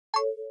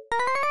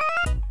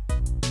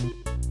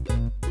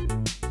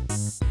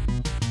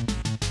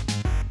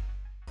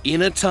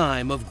In a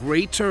time of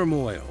great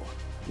turmoil,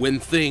 when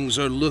things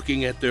are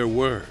looking at their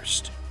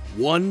worst,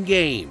 one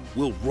game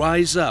will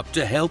rise up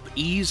to help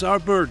ease our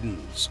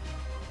burdens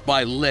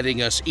by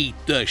letting us eat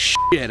the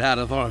shit out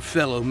of our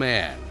fellow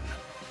man.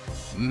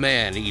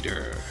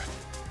 Maneater.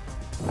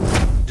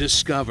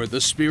 Discover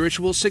the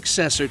spiritual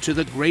successor to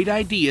the great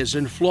ideas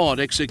and flawed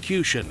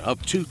execution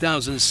of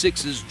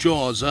 2006's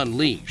Jaws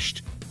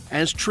Unleashed,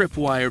 as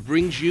Tripwire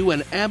brings you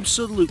an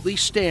absolutely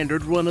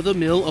standard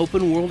run-of-the-mill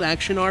open-world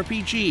action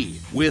RPG,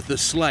 with the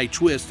slight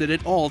twist that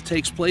it all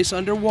takes place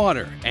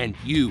underwater, and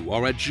you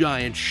are a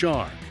giant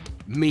shark,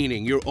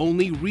 meaning your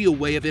only real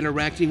way of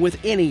interacting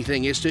with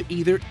anything is to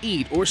either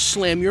eat or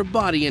slam your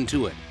body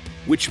into it,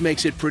 which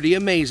makes it pretty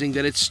amazing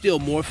that it's still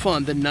more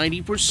fun than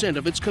 90%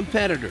 of its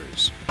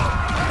competitors.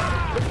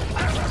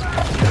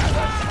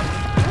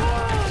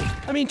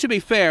 I mean, to be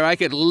fair, I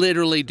could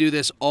literally do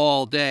this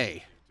all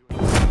day.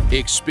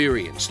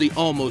 Experience the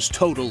almost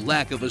total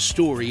lack of a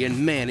story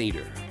in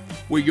Maneater,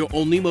 where your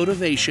only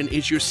motivation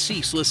is your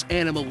ceaseless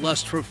animal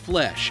lust for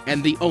flesh,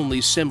 and the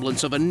only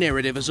semblance of a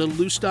narrative is a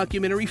loose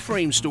documentary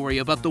frame story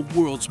about the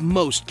world's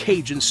most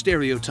Cajun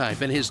stereotype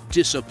and his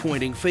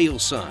disappointing fail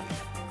son.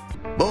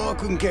 Boy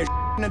couldn't catch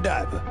in a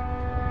diaper.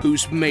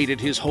 Who's made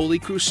it his holy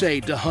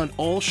crusade to hunt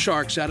all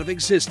sharks out of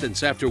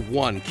existence after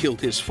one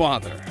killed his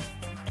father.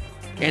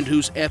 And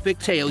whose epic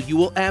tale you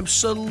will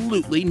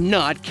absolutely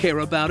not care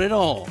about at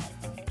all,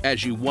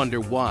 as you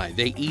wonder why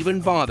they even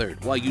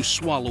bothered while you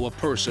swallow a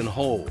person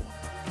whole.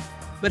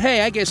 But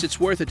hey, I guess it's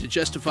worth it to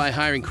justify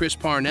hiring Chris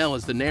Parnell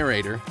as the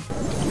narrator.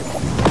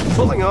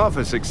 Pulling off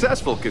a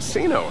successful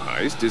casino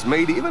heist is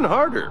made even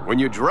harder when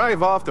you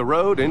drive off the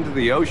road into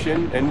the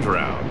ocean and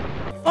drown.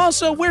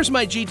 Also, where's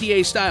my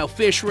GTA-style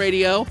fish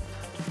radio?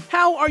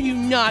 How are you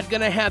not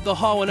gonna have the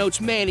Hall & Oates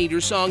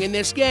Maneater song in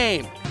this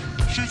game?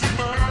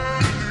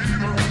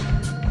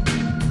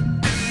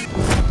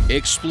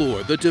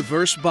 Explore the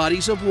diverse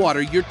bodies of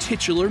water your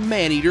titular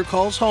Maneater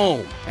calls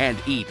home, and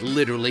eat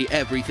literally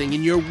everything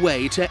in your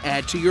way to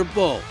add to your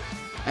bulk,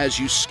 as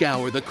you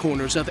scour the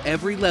corners of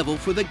every level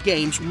for the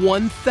game's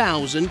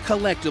 1,000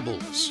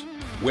 collectibles,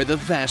 where the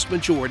vast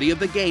majority of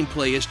the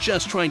gameplay is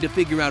just trying to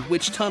figure out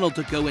which tunnel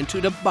to go into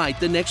to bite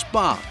the next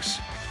box,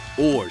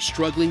 or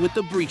struggling with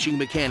the breaching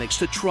mechanics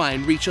to try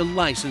and reach a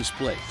license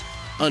plate,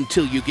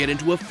 until you get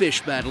into a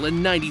fish battle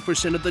and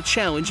 90% of the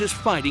challenge is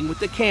fighting with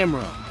the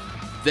camera.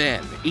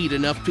 Then, eat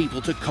enough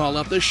people to call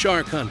out the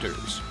shark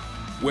hunters,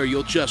 where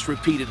you'll just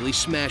repeatedly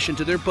smash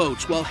into their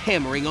boats while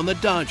hammering on the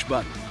dodge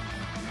button,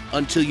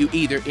 until you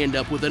either end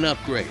up with an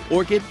upgrade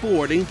or get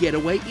bored and get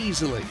away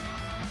easily,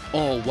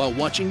 all while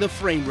watching the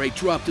frame rate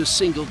drop to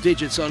single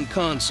digits on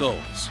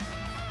consoles,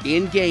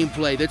 in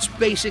gameplay that's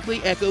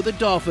basically Echo the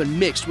Dolphin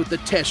mixed with the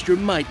Test Your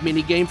Might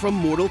minigame from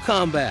Mortal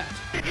Kombat.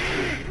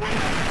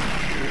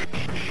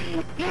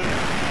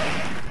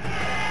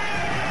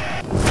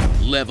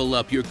 Level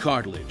up your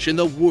cartilage in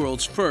the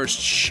world's first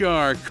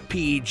Shark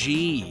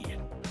PG,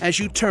 as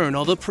you turn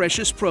all the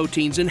precious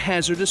proteins and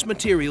hazardous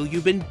material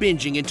you've been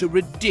binging into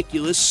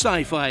ridiculous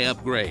sci-fi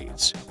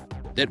upgrades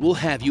that will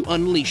have you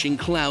unleashing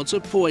clouds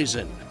of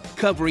poison,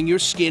 covering your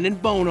skin in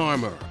bone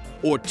armor,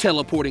 or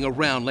teleporting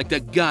around like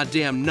the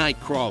goddamn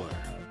Nightcrawler.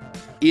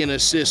 In a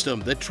system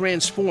that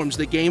transforms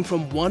the game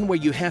from one where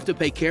you have to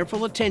pay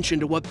careful attention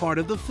to what part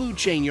of the food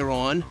chain you're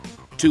on,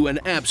 to an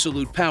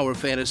absolute power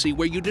fantasy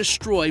where you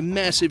destroy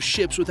massive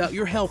ships without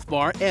your health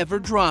bar ever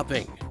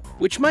dropping.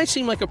 Which might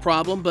seem like a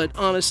problem, but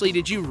honestly,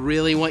 did you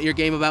really want your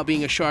game about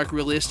being a shark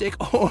realistic,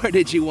 or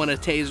did you want to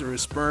taser a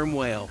sperm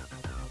whale?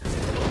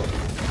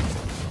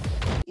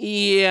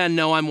 Yeah,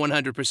 no, I'm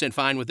 100%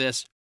 fine with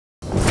this.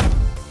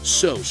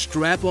 So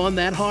strap on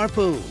that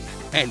harpoon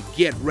and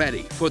get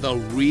ready for the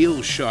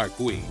real Shark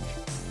Week,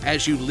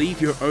 as you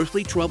leave your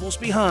earthly troubles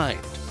behind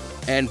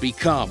and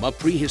become a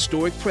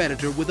prehistoric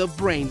predator with a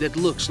brain that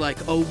looks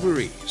like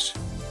ovaries,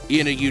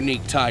 in a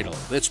unique title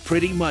that's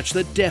pretty much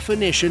the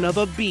definition of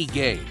a B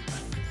game.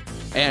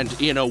 And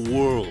in a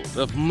world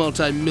of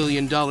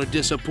multi-million-dollar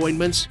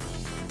disappointments,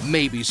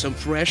 maybe some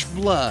fresh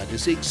blood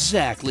is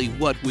exactly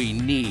what we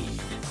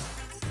need.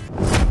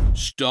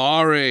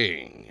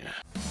 Starring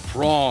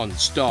Prawn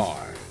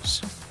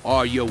Stars,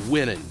 Are You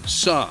Winning,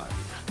 Son?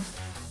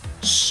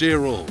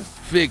 Cyril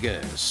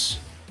Figgis,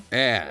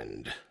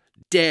 and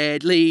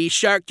Deadly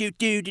Shark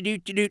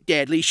doo-doo-doo-doo-doo,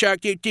 Deadly Shark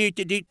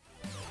doo-doo-doo-doo,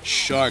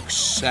 Shark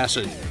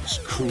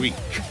Assassins Creek,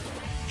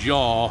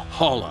 Jaw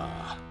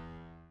Holla.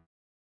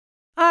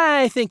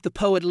 I think the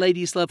poet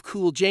Ladies Love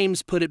Cool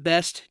James put it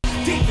best.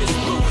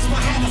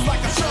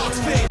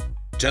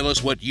 Tell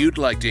us what you'd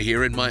like to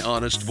hear in my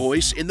honest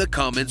voice in the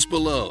comments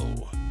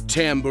below.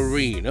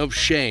 Tambourine of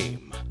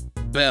Shame,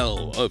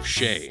 Bell of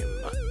Shame.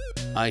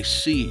 I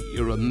see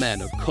you're a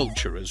man of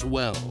culture as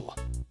well.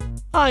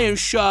 I am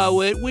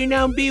Charlotte, we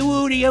now be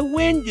Woody a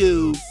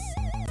window.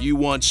 You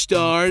want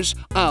stars?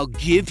 I'll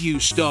give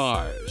you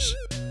stars.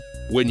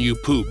 When you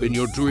poop in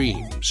your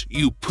dreams,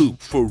 you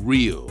poop for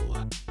real.